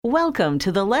Welcome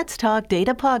to the Let's Talk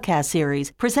Data podcast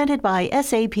series presented by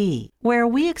SAP, where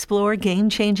we explore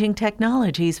game-changing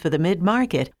technologies for the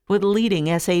mid-market with leading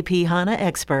SAP HANA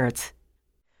experts.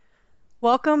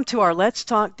 Welcome to our Let's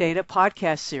Talk Data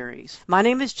podcast series. My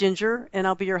name is Ginger, and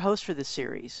I'll be your host for this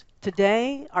series.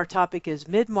 Today, our topic is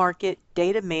mid-market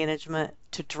data management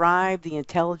to drive the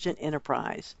intelligent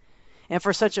enterprise. And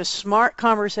for such a smart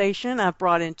conversation, I've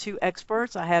brought in two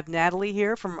experts. I have Natalie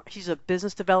here. She's a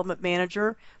business development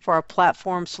manager for our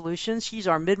platform solutions. She's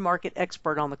our mid-market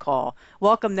expert on the call.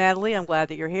 Welcome, Natalie. I'm glad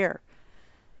that you're here.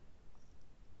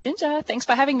 Ginger, thanks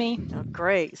for having me. Oh,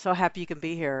 great. So happy you can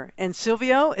be here. And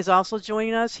Silvio is also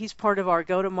joining us. He's part of our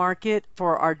go-to-market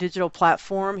for our digital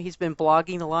platform. He's been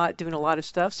blogging a lot, doing a lot of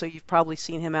stuff, so you've probably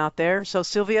seen him out there. So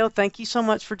Silvio, thank you so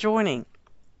much for joining.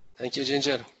 Thank you,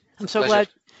 Ginger. I'm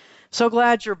so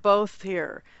glad you're both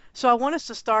here. So I want us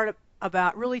to start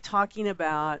about really talking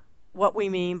about what we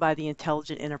mean by the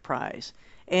intelligent enterprise.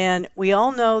 And we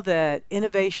all know that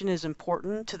innovation is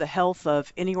important to the health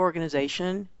of any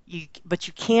organization, but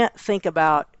you can't think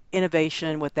about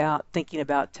innovation without thinking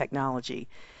about technology.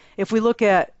 If we look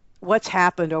at what's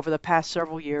happened over the past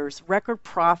several years, record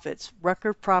profits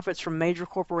from major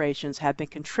corporations have been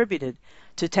contributed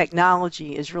to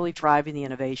technology is really driving the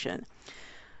innovation.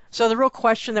 So the real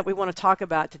question that we want to talk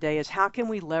about today is how can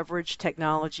we leverage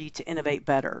technology to innovate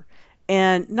better?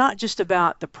 And not just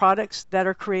about the products that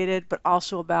are created, but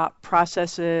also about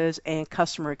processes and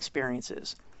customer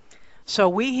experiences. So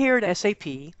we here at SAP,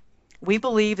 we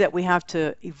believe that we have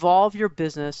to evolve your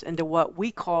business into what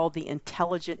we call the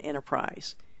intelligent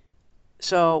enterprise.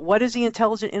 So what is the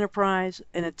intelligent enterprise?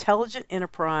 An intelligent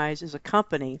enterprise is a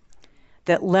company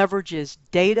that leverages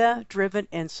data-driven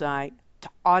insight to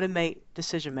automate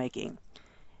decision making.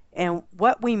 And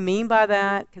what we mean by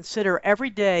that, consider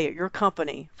every day at your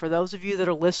company, for those of you that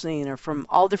are listening or from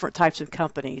all different types of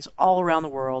companies all around the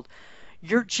world,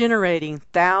 you're generating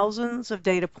thousands of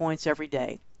data points every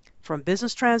day from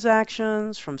business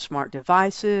transactions, from smart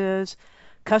devices,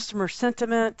 customer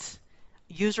sentiment,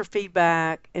 user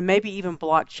feedback, and maybe even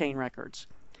blockchain records.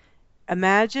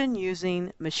 Imagine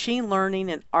using machine learning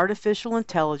and artificial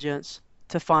intelligence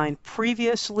to find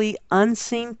previously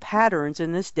unseen patterns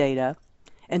in this data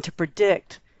and to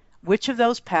predict which of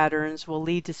those patterns will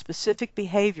lead to specific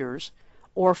behaviors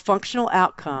or functional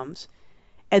outcomes,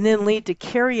 and then lead to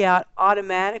carry out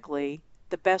automatically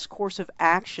the best course of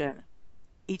action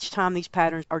each time these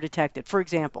patterns are detected. For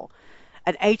example,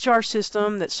 an HR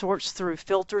system that sorts through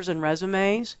filters and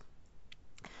resumes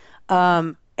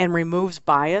and removes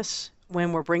bias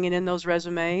when we're bringing in those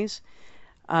resumes.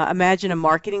 Imagine a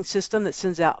marketing system that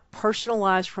sends out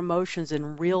personalized promotions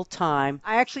in real time.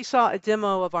 I actually saw a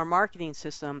demo of our marketing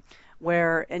system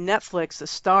where in Netflix, the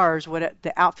stars,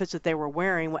 the outfits that they were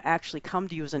wearing would actually come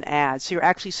to you as an ad. So you're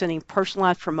actually sending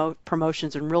personalized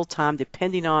promotions in real time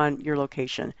depending on your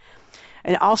location.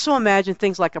 And also imagine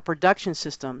things like a production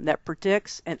system that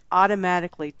predicts and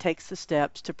automatically takes the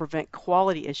steps to prevent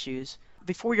quality issues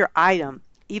before your item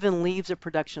even leaves a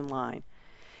production line.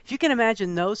 If you can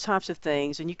imagine those types of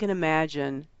things, and you can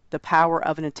imagine the power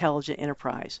of an intelligent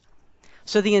enterprise.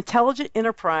 So the intelligent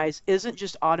enterprise isn't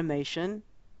just automation,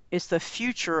 it's the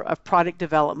future of product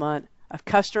development, of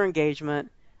customer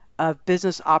engagement, of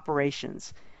business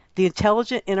operations. The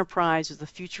intelligent enterprise is the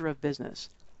future of business.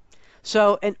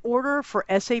 So in order for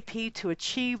SAP to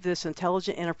achieve this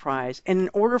intelligent enterprise, and in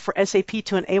order for SAP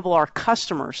to enable our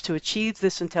customers to achieve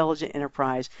this intelligent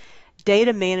enterprise,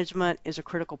 data management is a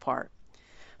critical part.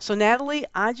 So Natalie,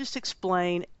 I just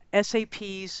explained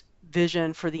SAP's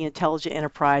vision for the intelligent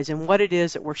enterprise and what it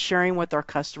is that we're sharing with our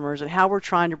customers and how we're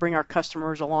trying to bring our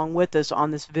customers along with us on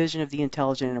this vision of the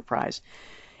intelligent enterprise.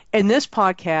 In this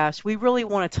podcast, we really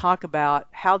want to talk about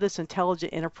how this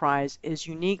intelligent enterprise is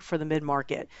unique for the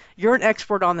mid-market. You're an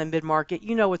expert on the mid-market.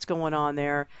 You know what's going on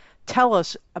there. Tell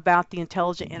us about the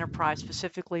intelligent enterprise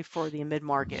specifically for the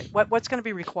mid-market. What's going to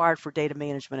be required for data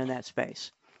management in that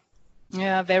space?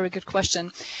 Yeah, very good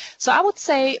question. So I would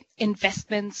say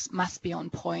investments must be on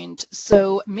point.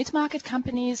 So mid-market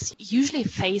companies usually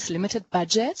face limited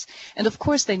budgets, and of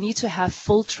course they need to have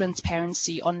full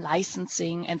transparency on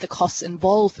licensing and the costs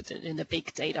involved in a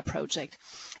big data project.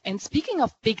 And speaking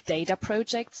of big data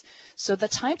projects, so the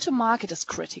time to market is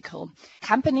critical.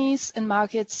 Companies and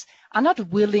markets are not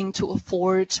willing to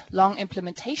afford long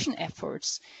implementation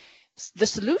efforts. The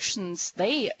solutions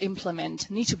they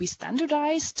implement need to be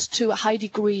standardized to a high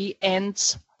degree, and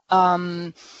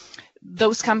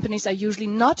those companies are usually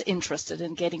not interested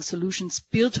in getting solutions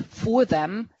built for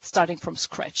them starting from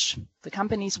scratch. The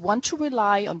companies want to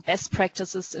rely on best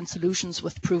practices and solutions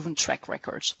with proven track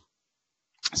records.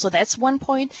 So that's one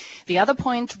point. The other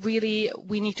point really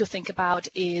we need to think about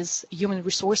is human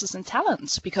resources and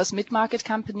talent, because mid-market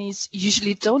companies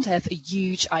usually don't have a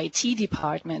huge IT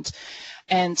department,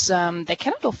 and they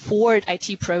cannot afford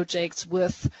IT projects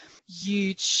with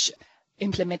huge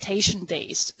implementation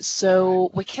days. So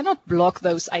we cannot block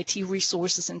those IT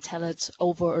resources and talent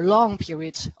over a long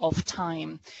period of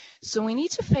time. So we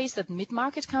need to face that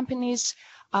mid-market companies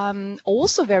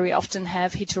also very often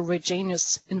have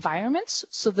heterogeneous environments.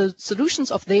 So the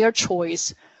solutions of their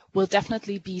choice will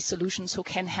definitely be solutions who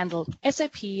can handle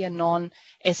SAP and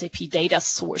non-SAP data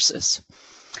sources.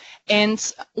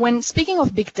 And when speaking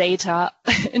of big data,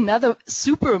 another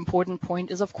super important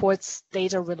point is, of course,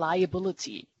 data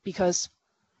reliability, because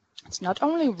it's not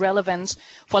only relevant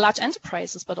for large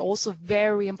enterprises, but also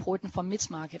very important for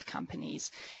mid-market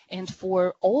companies. And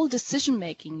for all decision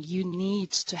making, you need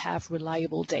to have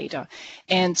reliable data.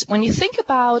 And when you think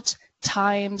about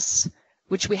times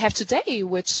which we have today,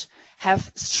 which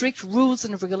have strict rules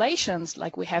and regulations,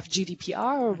 like we have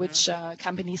GDPR, which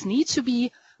companies need to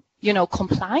be,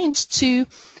 compliant to,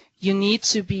 you need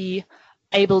to be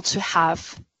able to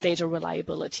have data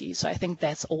reliability. So I think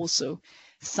that's also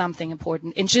something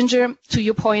important. And Ginger, to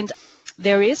your point,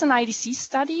 there is an IDC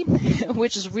study,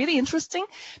 which is really interesting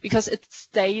because it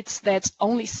states that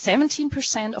only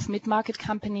 17% of mid-market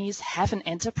companies have an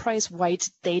enterprise-wide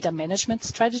data management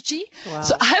strategy. Wow.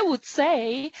 So I would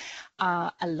say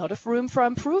a lot of room for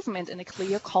improvement and a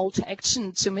clear call to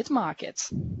action to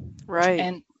mid-markets. Right.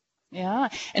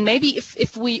 And maybe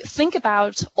if we think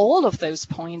about all of those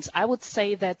points, I would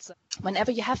say that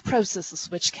whenever you have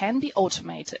processes which can be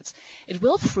automated, it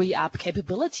will free up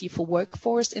capability for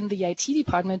workforce in the IT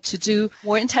department to do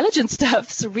more intelligent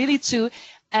stuff. So really to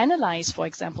analyze, for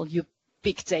example, your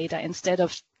big data instead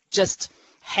of just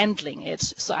handling it.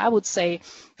 So I would say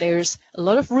there's a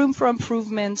lot of room for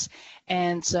improvement,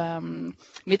 and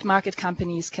mid-market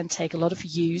companies can take a lot of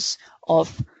use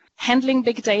of handling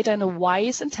big data in a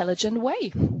wise, intelligent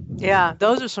way. Yeah,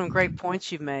 those are some great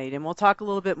points you've made, and we'll talk a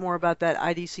little bit more about that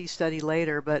IDC study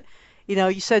later. But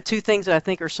you said two things that I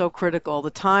think are so critical. The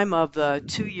time of the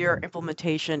 2-year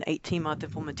implementation, 18-month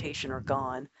implementation are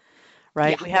gone,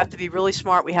 right? Yeah. We have to be really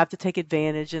smart. We have to take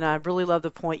advantage, and I really love the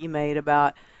point you made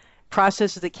about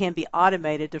processes that can be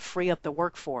automated to free up the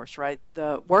workforce, right?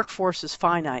 The workforce is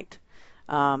finite.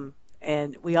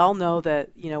 And we all know that,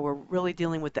 we're really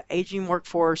dealing with the aging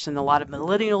workforce, and a lot of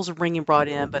millennials are being brought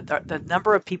in, but the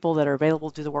number of people that are available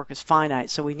to do the work is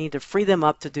finite. So we need to free them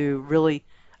up to do really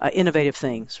innovative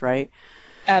things, right?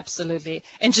 Absolutely.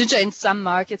 And Ginger, in some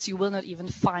markets, you will not even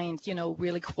find,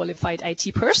 really qualified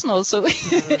IT personnel. So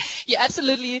you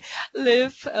absolutely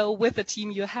live with the team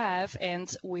you have.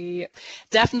 And we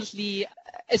definitely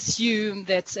assume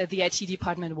that the IT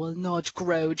department will not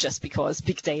grow just because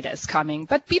big data is coming,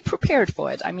 but be prepared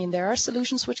for it. I mean, there are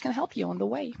solutions which can help you on the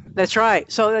way. That's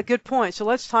right. So a good point. So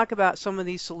let's talk about some of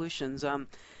these solutions.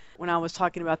 When I was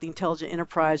talking about the intelligent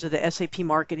enterprise or the SAP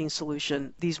marketing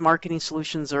solution, these marketing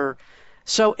solutions are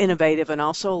so innovative and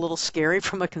also a little scary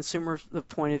from a consumer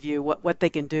point of view, what they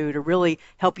can do to really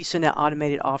help you send out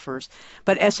automated offers.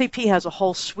 But SAP has a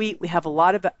whole suite. We have a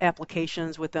lot of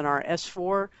applications within our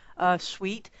S4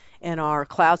 suite and our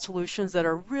cloud solutions that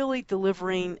are really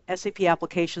delivering SAP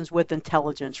applications with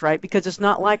intelligence, right? Because it's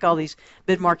not like all these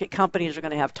mid-market companies are going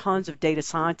to have tons of data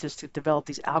scientists to develop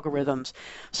these algorithms.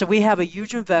 So we have a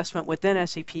huge investment within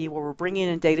SAP where we're bringing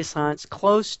in data science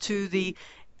close to the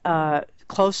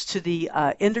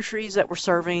industries that we're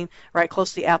serving, right, close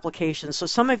to the applications. So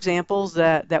some examples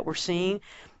that we're seeing,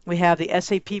 we have the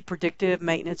SAP Predictive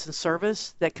Maintenance and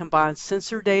Service that combines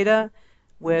sensor data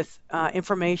with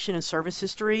information and service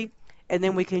history, and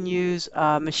then we can use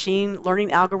machine learning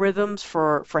algorithms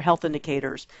for health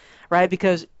indicators, right?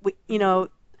 Because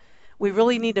we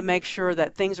really need to make sure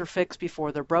that things are fixed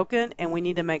before they're broken, and we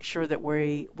need to make sure that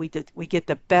we get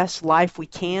the best life we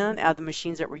can out of the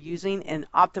machines that we're using and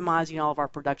optimizing all of our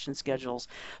production schedules.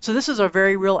 So this is a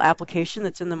very real application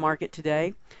that's in the market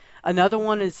today. Another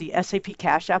one is the SAP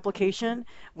Cash application,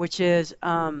 which is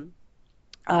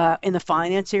in the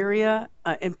finance area,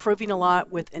 improving a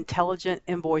lot with intelligent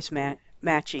invoice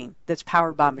matching that's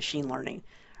powered by machine learning.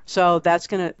 So that's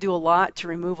going to do a lot to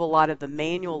remove a lot of the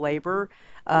manual labor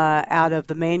out of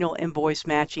the manual invoice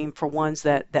matching for ones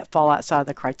that fall outside of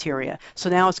the criteria. So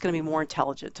now it's going to be more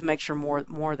intelligent to make sure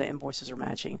more of the invoices are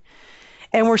matching.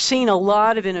 And we're seeing a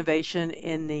lot of innovation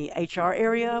in the HR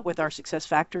area with our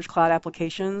SuccessFactors cloud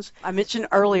applications. I mentioned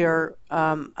earlier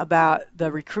about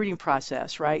the recruiting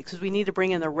process, right? Because we need to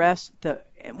bring in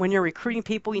when you're recruiting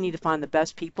people, you need to find the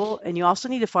best people, and you also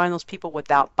need to find those people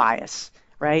without bias,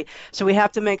 right? So we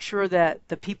have to make sure that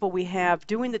the people we have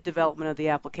doing the development of the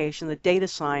application, the data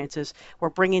scientists, we're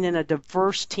bringing in a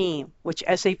diverse team, which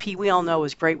SAP, we all know,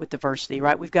 is great with diversity,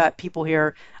 right? We've got people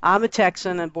here. I'm a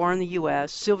Texan and born in the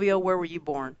U.S. Silvio, where were you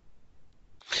born?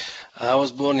 I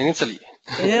was born in Italy.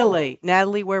 Italy.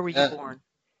 Natalie, where were you born?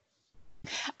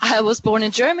 I was born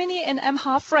in Germany and am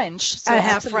half French. So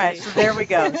half French. So there we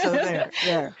go. So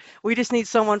there. We just need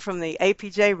someone from the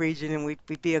APJ region, and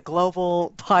we'd be a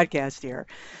global podcast here.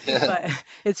 Yeah. But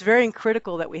it's very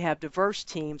critical that we have diverse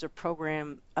teams of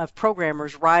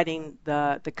programmers writing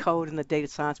the code and the data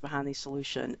science behind these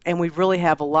solutions. And we really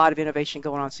have a lot of innovation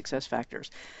going on in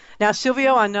SuccessFactors. Now,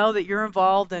 Silvio, I know that you're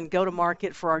involved in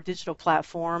go-to-market for our digital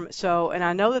platform. So, and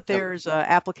I know that there's an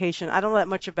application. I don't know that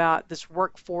much about this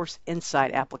Workforce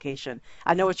Insight application.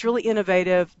 I know it's really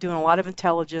innovative, doing a lot of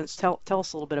intelligence. Tell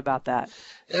us a little bit about that.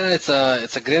 Yeah, it's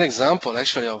a great example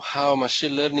actually of how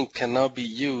machine learning can now be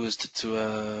used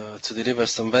to deliver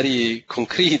some very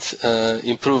concrete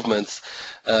improvements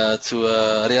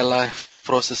to real life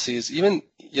processes, even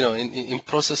in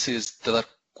processes that are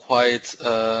quite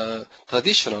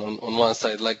traditional on one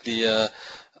side, like the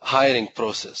hiring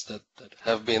process that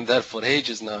have been there for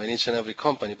ages now in each and every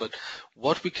company. But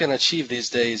what we can achieve these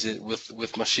days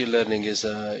with machine learning is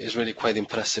really quite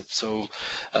impressive. So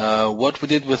what we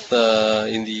did with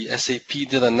in the SAP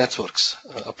Data Networks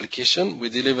application, we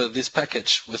delivered this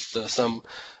package with some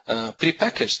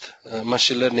pre-packaged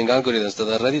machine learning algorithms that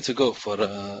are ready to go for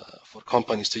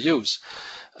companies to use.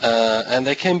 And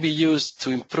they can be used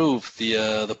to improve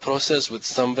the process with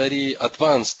some very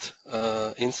advanced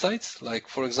insights, like,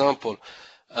 for example,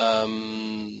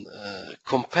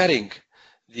 comparing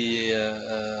the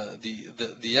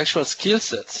actual skill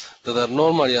sets that are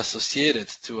normally associated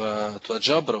to a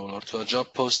job role or to a job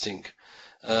posting,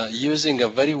 using a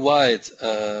very wide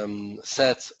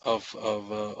set of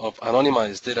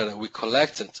anonymized data that we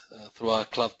collected through our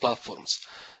cloud platforms.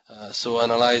 So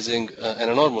analyzing an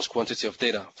enormous quantity of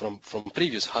data from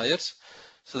previous hires,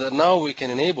 so that now we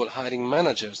can enable hiring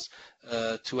managers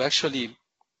to actually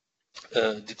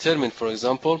determine, for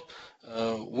example,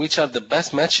 which are the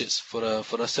best matches for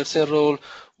a certain role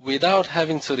without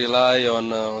having to rely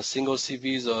on single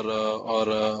CVs or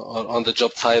on the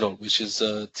job title, which is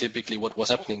typically what was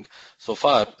happening so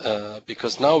far,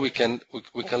 because now we can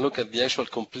look at the actual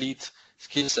complete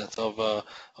skill set of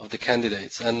the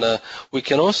candidates, and we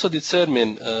can also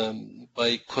determine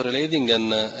by correlating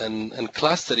and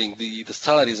clustering the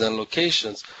salaries and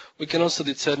locations, we can also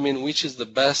determine which is the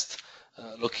best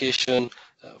location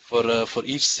for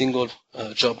each single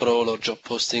job role or job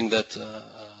posting that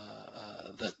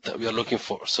we are looking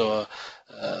for. So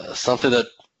something that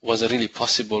wasn't really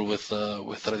possible with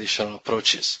traditional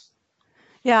approaches.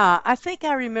 Yeah, I think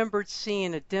I remembered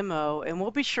seeing a demo, and we'll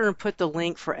be sure and put the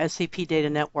link for SAP Data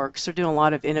Networks. They're doing a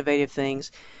lot of innovative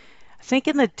things. I think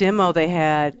in the demo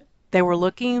they were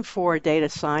looking for a data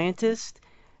scientist,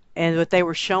 and but they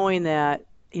were showing that,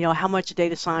 how much a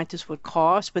data scientist would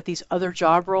cost, but these other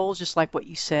job roles, just like what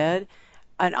you said,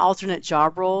 an alternate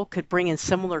job role could bring in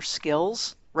similar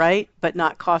skills, right, but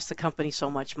not cost the company so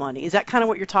much money. Is that kind of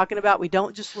what you're talking about? We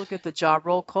don't just look at the job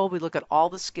role code, we look at all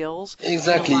the skills.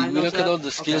 Exactly, we look at all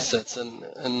the skill sets, and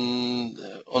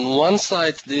on one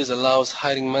side this allows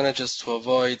hiring managers to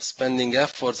avoid spending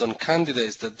efforts on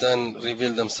candidates that then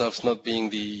reveal themselves not being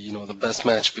the best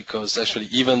match, because actually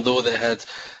even though they had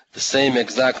the same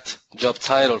exact job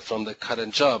title from the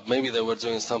current job, maybe they were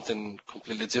doing something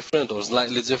completely different or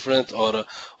slightly different or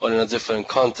in a different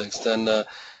context,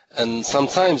 and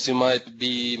sometimes you might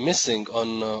be missing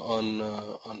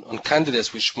on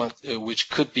candidates which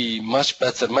could be much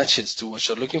better matches to what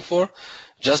you're looking for,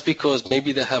 just because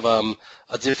maybe they have a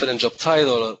different job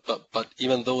title, but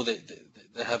even though they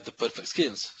have the perfect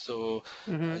skills. So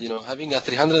having a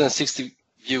 360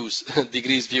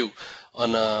 degrees view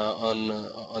on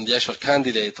the actual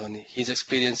candidate, on his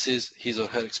experiences, his or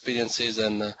her experiences,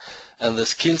 and the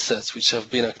skill sets which have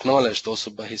been acknowledged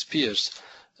also by his peers.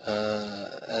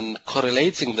 And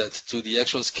correlating that to the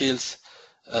actual skills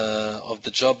of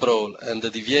the job role and the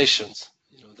deviations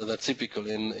that are typical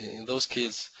in those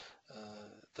skills,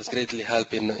 does greatly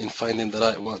help in finding the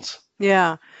right ones.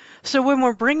 Yeah. So when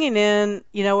we're bringing in,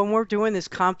 when we're doing this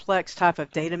complex type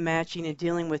of data matching and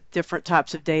dealing with different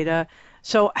types of data,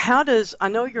 so I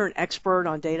know you're an expert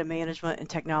on data management and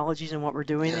technologies and what we're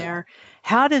doing there.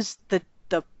 How does the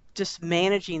just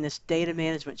managing this data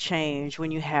management change when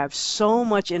you have so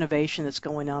much innovation that's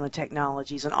going on in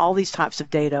technologies and all these types of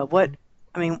data?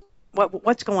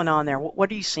 What's going on there?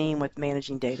 What are you seeing with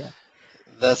managing data?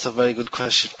 That's a very good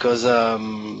question because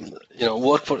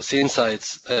Workforce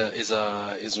Insights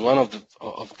is one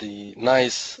of the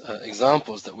nice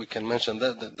examples that we can mention.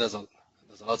 There's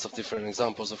lots of different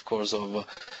examples, of course, of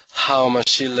how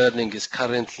machine learning is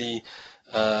currently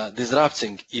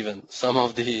disrupting even some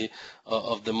of the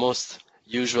most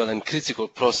usual and critical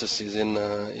processes in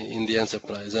the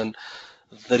enterprise. And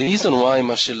the reason why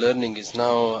machine learning is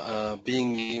now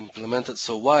being implemented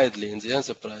so widely in the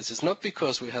enterprise is not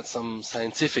because we had some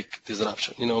scientific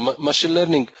disruption. Machine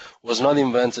learning was not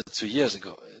invented 2 years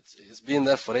ago. It's been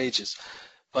there for ages.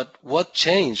 But what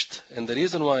changed, and the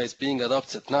reason why it's being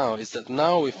adopted now, is that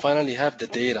now we finally have the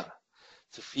data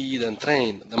to feed and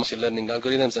train the machine learning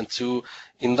algorithms and to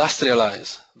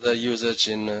industrialize the usage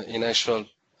in actual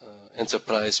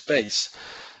enterprise space.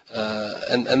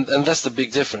 And that's the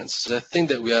big difference. I think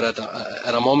that we are at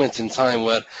a moment in time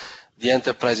where the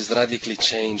enterprise is radically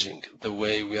changing the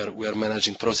way we are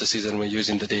managing processes and we're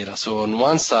using the data. So on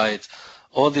one side,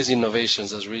 all these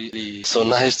innovations is really so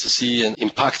nice to see and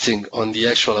impacting on the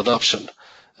actual adoption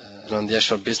and on the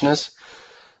actual business.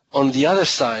 On the other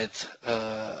side,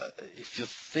 if you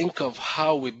think of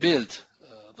how we build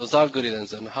those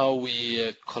algorithms and how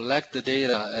we collect the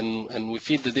data and we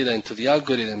feed the data into the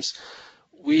algorithms,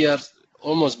 we are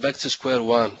almost back to square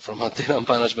one from a data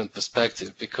management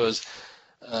perspective, because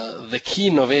the key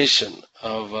innovation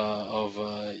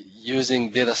of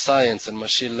using data science and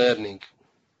machine learning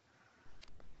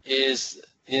is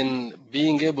in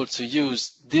being able to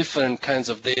use different kinds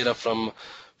of data from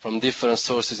different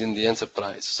sources in the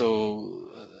enterprise. So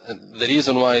the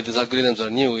reason why these algorithms are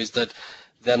new is that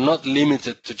they're not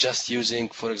limited to just using,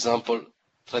 for example,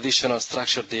 traditional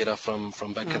structured data from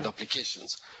backend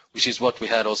applications, which is what we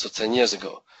had also 10 years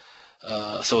ago.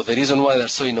 So the reason why they're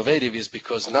so innovative is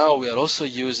because now we are also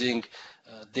using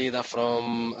data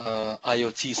from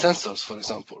IoT sensors, for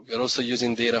example. We are also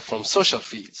using data from social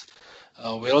feeds.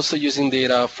 We're also using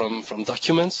data from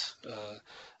documents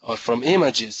or from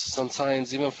images,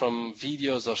 sometimes even from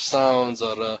videos or sounds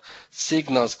or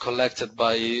signals collected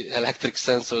by electric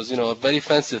sensors, very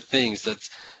fancy things that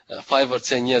 5 or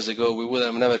 10 years ago we would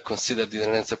have never considered in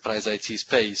an enterprise IT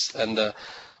space. And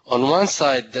on one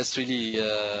side, that's really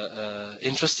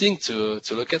interesting to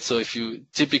look at. So if you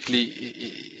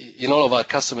typically, in all of our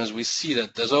customers, we see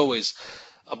that there's always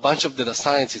a bunch of data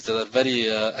scientists that are very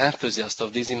enthusiastic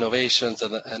of these innovations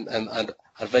and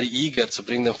are very eager to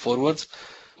bring them forward.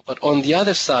 But on the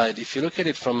other side, if you look at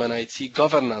it from an IT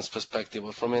governance perspective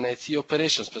or from an IT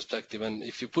operations perspective, and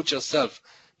if you put yourself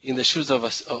in the shoes of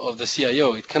the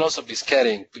CIO, it can also be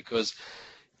scary, because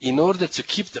in order to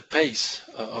keep the pace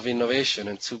of innovation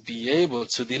and to be able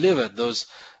to deliver those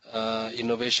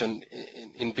innovation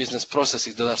in business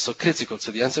processes that are so critical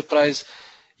to the enterprise,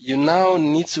 you now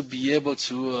need to be able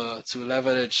to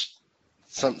leverage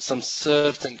some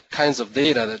certain kinds of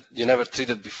data that you never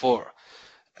treated before.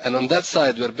 And on that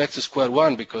side, we're back to square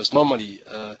one, because normally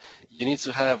you need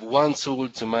to have one tool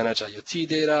to manage IoT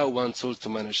data, one tool to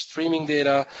manage streaming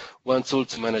data, one tool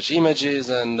to manage images,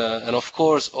 and of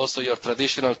course also your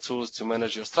traditional tools to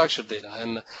manage your structured data.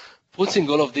 And putting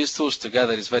all of these tools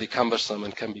together is very cumbersome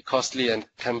and can be costly and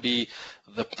can be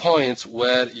the point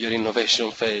where your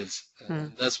innovation fails.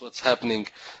 That's what's happening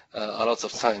a lot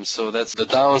of times. So that's the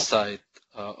downside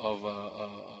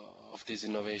of this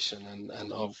innovation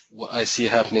and of what I see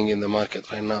happening in the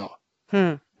market right now.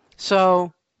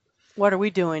 So what are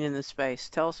we doing in this space?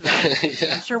 Tell us about it.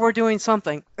 Yeah. I'm sure we're doing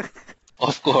something.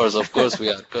 Of course we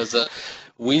are, because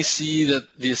we see that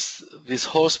this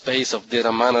whole space of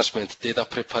data management, data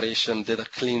preparation, data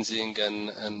cleansing,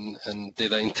 and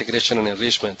data integration and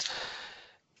enrichment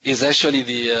is actually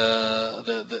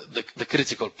the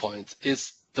critical point.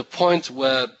 It's the point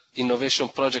where innovation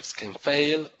projects can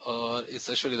fail, or it's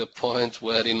actually the point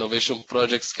where innovation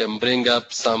projects can bring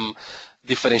up some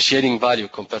differentiating value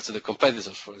compared to the competitors,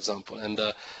 for example. And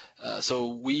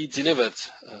so we delivered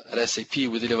at SAP,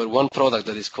 we delivered one product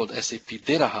that is called SAP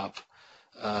Data Hub,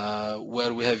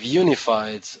 where we have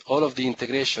unified all of the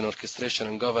integration, orchestration,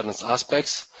 and governance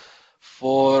aspects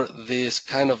for this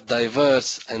kind of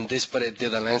diverse and disparate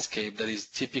data landscape that is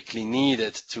typically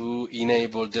needed to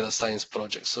enable data science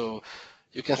projects. So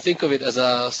you can think of it as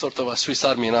a sort of a Swiss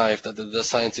Army knife that the data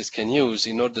scientists can use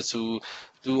in order to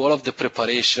do all of the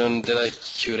preparation, data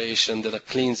curation, data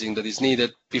cleansing that is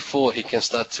needed before he can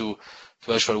start to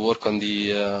actually work on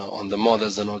the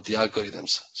models and all the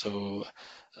algorithms. So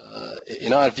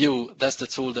in our view, that's the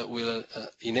tool that will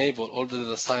enable all the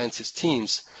data scientist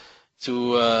teams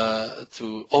to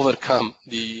overcome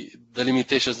the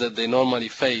limitations that they normally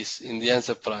face in the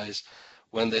enterprise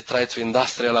when they try to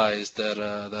industrialize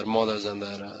their models and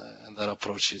their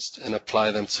approaches and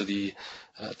apply them to the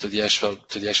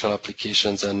actual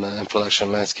applications and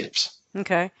production landscapes.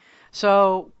 Okay.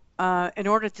 So in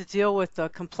order to deal with the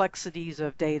complexities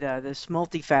of data, this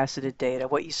multifaceted data,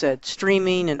 what you said,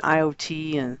 streaming and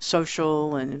IoT and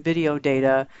social and video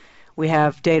data, we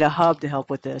have Data Hub to help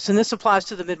with this. And this applies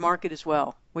to the mid-market as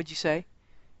well, would you say?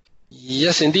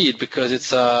 Yes, indeed, because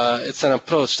it's an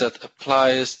approach that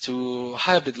applies to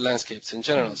hybrid landscapes in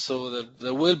general. So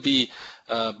there will be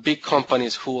big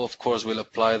companies who, of course, will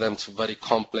apply them to very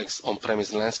complex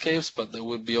on-premise landscapes, but there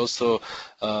will be also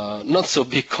not so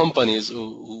big companies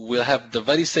who will have the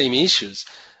very same issues,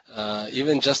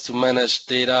 even just to manage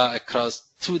data across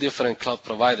two different cloud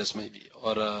providers, maybe,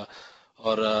 or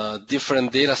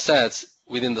different data sets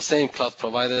within the same cloud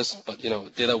providers, but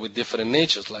data with different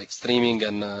natures, like streaming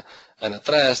and at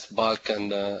rest, bulk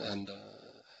and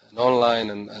online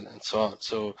and so on.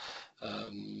 So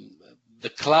the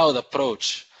cloud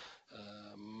approach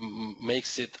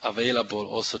makes it available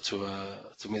also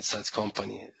to mid-sized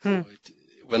company. So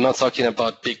we're not talking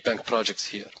about big bang projects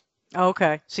here.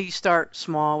 Okay, so you start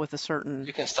small with a certain.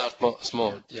 You can start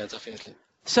small, yeah, definitely.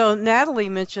 So Natalie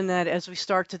mentioned that as we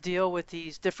start to deal with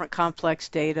these different complex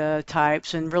data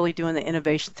types and really doing the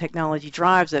innovation technology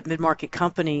drives that mid-market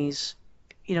companies,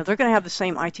 they're going to have the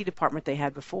same IT department they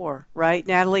had before, right,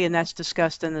 Natalie? And that's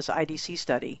discussed in this IDC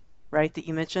study, right, that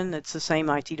you mentioned? It's the same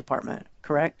IT department,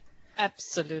 correct?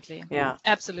 Absolutely. Yeah.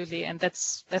 Absolutely. And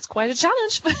that's quite a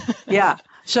challenge. Yeah.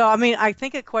 So, I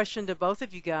think a question to both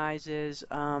of you guys is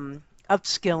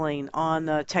upskilling on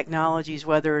the technologies,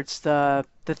 whether it's the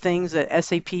things that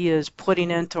SAP is putting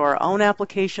into our own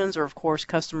applications, or of course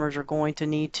customers are going to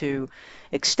need to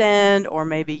extend or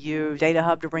maybe use Data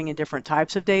Hub to bring in different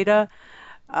types of data.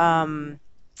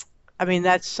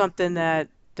 That's something that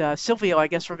Silvio, I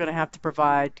guess we're going to have to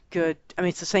provide good,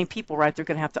 it's the same people, right? They're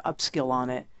going to have to upskill on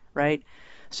it, right?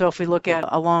 So if we look at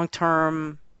a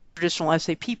long-term traditional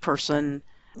SAP person,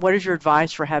 what is your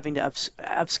advice for having to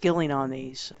upskilling on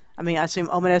these? I assume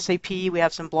Open SAP, we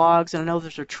have some blogs, and I know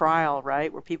there's a trial,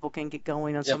 right, where people can get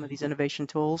going on some of these innovation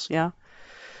tools, yeah?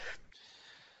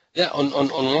 Yeah, on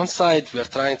one side, we are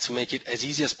trying to make it as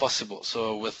easy as possible.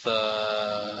 So with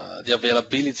the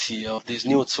availability of these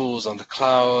new tools on the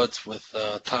cloud, with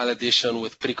trial edition,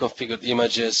 with pre-configured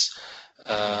images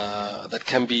that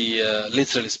can be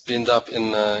literally spinned up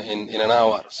in an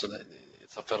hour, so that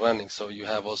it's up and running. So you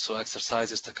have also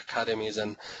exercises like academies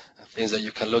and things that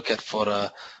you can look at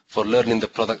for learning the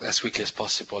product as quickly as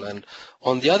possible. And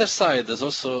on the other side, there's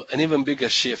also an even bigger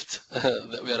shift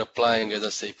that we are applying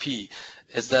as SAP,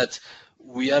 is that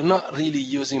we are not really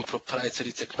using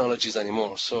proprietary technologies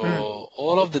anymore. So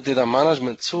all of the data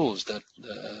management tools that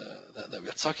we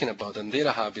are talking about, and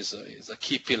Data Hub is a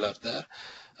key pillar there,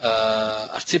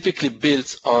 are typically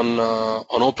built on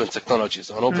open technologies,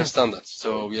 on open standards.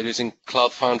 So we are using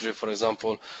Cloud Foundry, for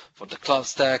example, for the cloud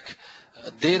stack.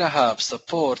 Data Hub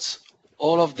supports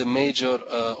all of the major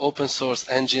open source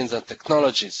engines and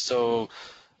technologies. So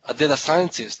a data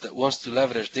scientist that wants to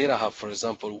leverage Data Hub, for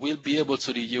example, will be able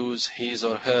to reuse his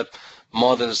or her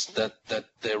models that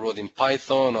they wrote in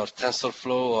Python or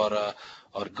TensorFlow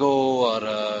or Go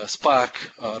or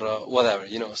Spark or whatever,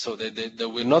 So they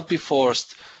will not be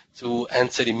forced to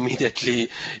enter immediately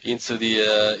into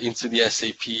the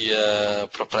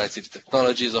SAP proprietary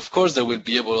technologies. Of course, they will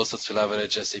be able also to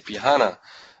leverage SAP HANA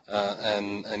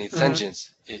and its engines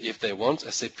if they want.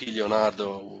 SAP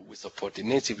Leonardo, we support it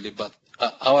natively, but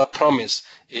our promise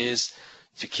is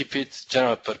to keep it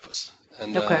general purpose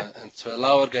and to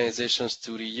allow organizations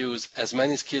to reuse as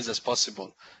many skills as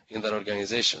possible in their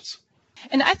organizations.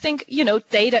 And I think,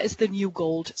 data is the new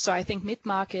gold. So I think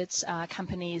mid-market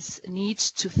companies need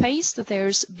to face that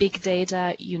there's big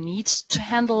data. You need to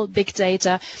handle big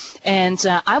data. And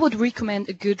I would recommend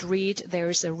a good read.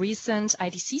 There's a recent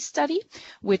IDC study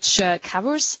which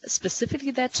covers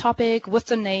specifically that topic with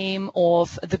the name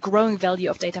of the growing value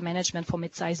of data management for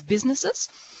mid-sized businesses.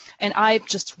 And I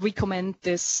just recommend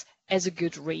this as a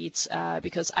good read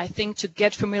because I think to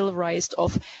get familiarized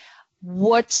of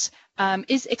what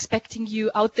is expecting you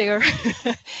out there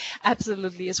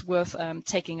absolutely is worth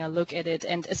taking a look at it,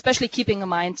 and especially keeping in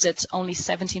mind that only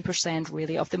 17%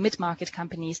 really of the mid-market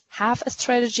companies have a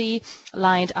strategy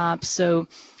lined up, so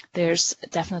there's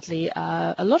definitely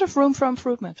a lot of room for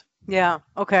improvement. Yeah,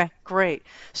 okay, great.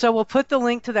 So we'll put the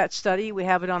link to that study. We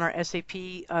have it on our SAP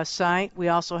site. We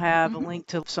also have a link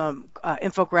to some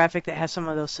infographic that has some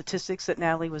of those statistics that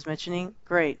Natalie was mentioning.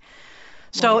 Great.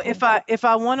 So if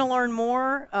I want to learn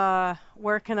more,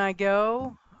 where can I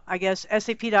go? I guess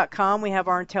SAP.com, we have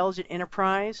our Intelligent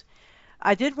Enterprise.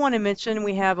 I did want to mention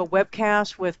we have a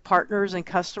webcast with partners and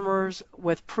customers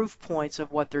with proof points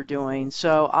of what they're doing.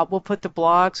 So we'll put the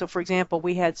blog. So for example,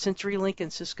 we had CenturyLink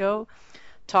and Cisco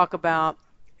talk about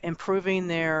improving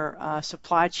their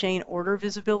supply chain order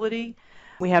visibility.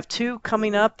 We have two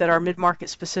coming up that are mid-market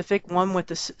specific, one with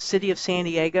the City of San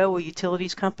Diego, a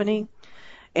utilities company,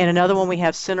 and another one we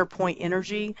have CenterPoint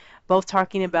Energy, both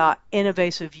talking about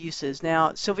innovative uses.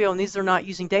 Now, Silvio, and these are not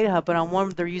using Data Hub, but on one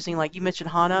they're using, like you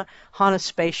mentioned, HANA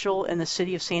Spatial in the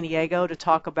City of San Diego to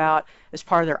talk about as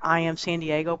part of their I Am San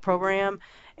Diego program,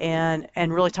 and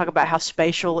really talk about how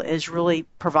spatial is really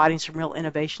providing some real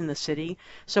innovation in the city.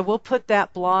 So we'll put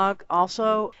that blog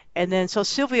also. And then, so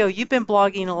Silvio, you've been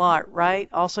blogging a lot, right?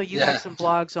 Also, you have some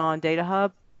blogs on Data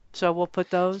Hub, so we'll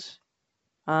put those.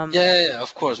 Yeah,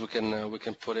 of course we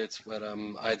can put it where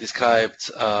I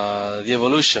described the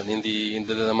evolution in the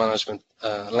data management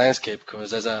landscape,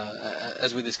 because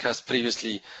as we discussed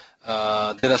previously,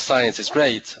 data science is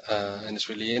great and it's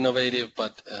really innovative,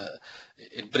 but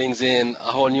it brings in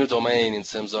a whole new domain in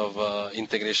terms of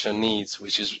integration needs,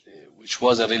 which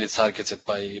wasn't really targeted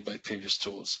by previous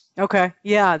tools. Okay,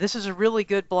 yeah, this is a really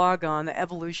good blog on the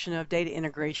evolution of data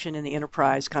integration in the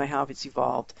enterprise, kind of how it's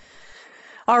evolved.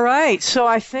 All right, so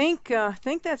I think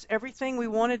that's everything we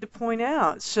wanted to point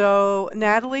out. So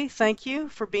Natalie, thank you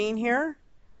for being here.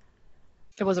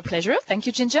 It was a pleasure. Thank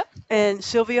you, Ginger. And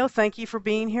Silvio, thank you for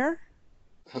being here.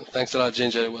 Thanks a lot,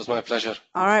 Ginger. It was my pleasure.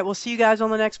 All right, we'll see you guys on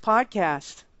the next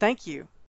podcast. Thank you.